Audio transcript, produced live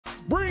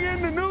Bring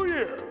in the new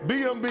year,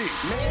 BMB.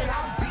 Man,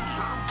 I'm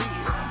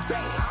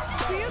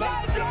bad. Do you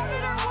guys love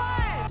it or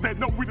what? They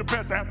know we the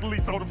best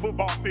athletes on the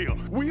football field.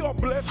 We are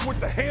blessed with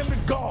the hand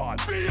of God.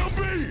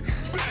 BMB,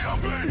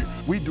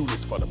 BMB. We do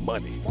this for the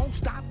money. Won't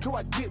stop till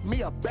I get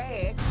me a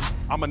bag.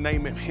 I'ma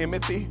name him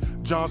Timothy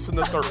Johnson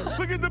III.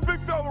 Look at the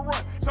big fella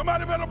run.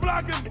 Somebody better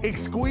block him.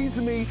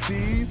 Squeeze me.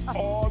 These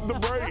are the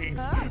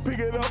breaks. Pick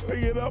it up,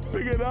 pick it up,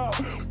 pick it up.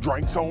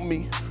 Drinks on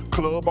me,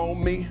 club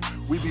on me.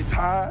 We be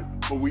tired,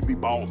 but we be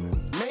ballin'.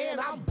 Man,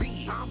 I'm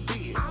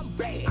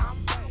bad.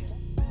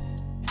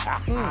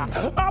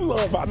 I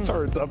love how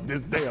turned up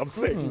this damn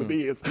segment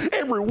is.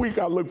 Every week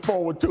I look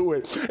forward to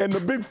it. And the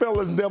big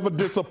fellas never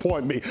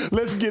disappoint me.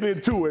 Let's get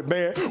into it,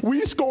 man.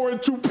 We scoring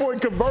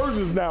 2-point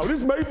conversions now.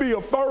 This may be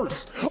a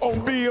first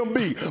on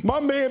BMB. My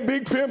man,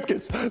 Big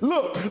Pipkins.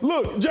 Look,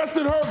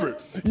 Justin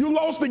Herbert, you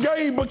lost the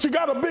game, but you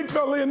got a big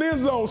fella in the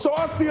end zone. So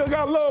I still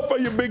got love for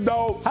you, big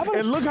dog.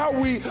 And look how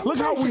we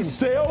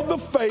sell the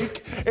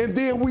fake and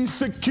then we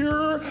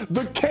secure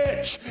the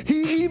catch.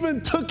 He even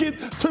took it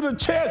to the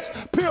chest.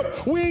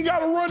 Pip, we ain't got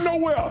to run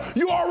nowhere.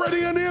 You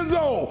already in the end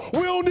zone.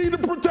 We don't need to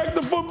protect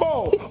the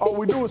football. All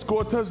we do is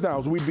score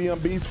touchdowns. We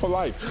BMBs for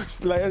life.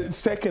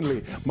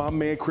 Secondly, my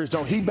man Chris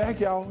Jones, he back,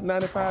 y'all.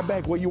 95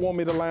 back. Where you want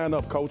me to line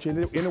up, coach?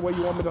 Any way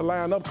you want me to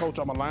line up, coach,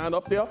 I'm going to line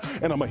up there,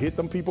 and I'm going to hit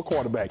them people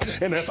quarterback.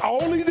 And that's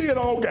all he did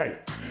all game.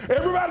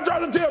 Everybody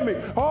tried to tell me,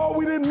 oh,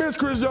 we didn't miss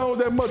Chris Jones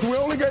that much. We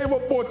only gave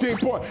up 14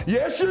 points.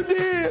 Yes, you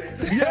did.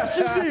 Yes,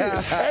 you did.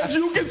 As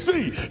you can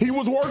see, he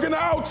was working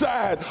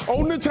outside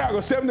on the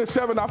tackle.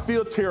 77, I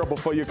feel terrible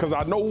for you because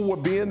I know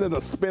what being in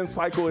a spin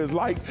cycle is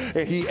like,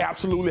 and he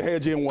absolutely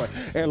had you in one.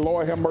 And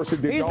Lord have mercy,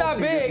 did y'all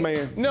see this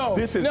man? No.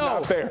 This is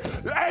not fair.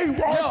 Hey,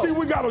 RC,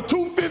 we got a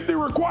 250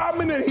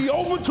 requirement, and he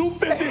over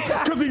 250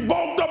 because he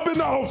bulked up in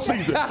the whole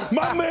season.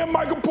 My man,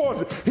 Micah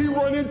Parsons, he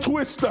running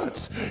twist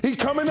stunts. He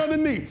coming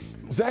underneath.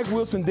 Zach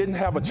Wilson didn't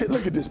have a chance.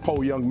 Look at this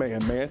poor young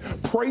man.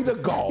 Pray to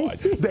God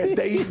that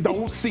they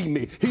don't see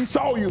me. He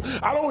saw you.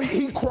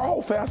 He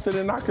crawled faster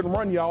than I can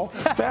run, y'all.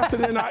 Faster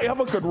than I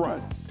ever could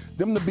run.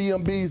 Them the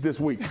BMBs this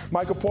week.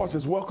 Micah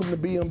Parsons, welcome to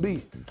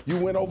BMB. You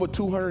went over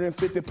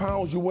 250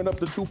 pounds. You went up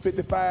to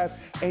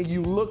 255, and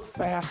you look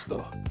faster.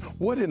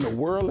 What in the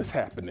world is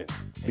happening,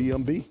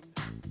 BMB?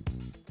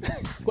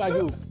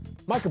 Swagu,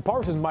 Micah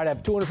Parsons might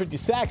have 250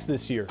 sacks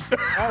this year.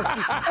 By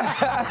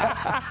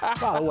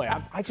the way,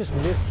 I just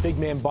missed big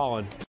man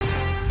ballin'.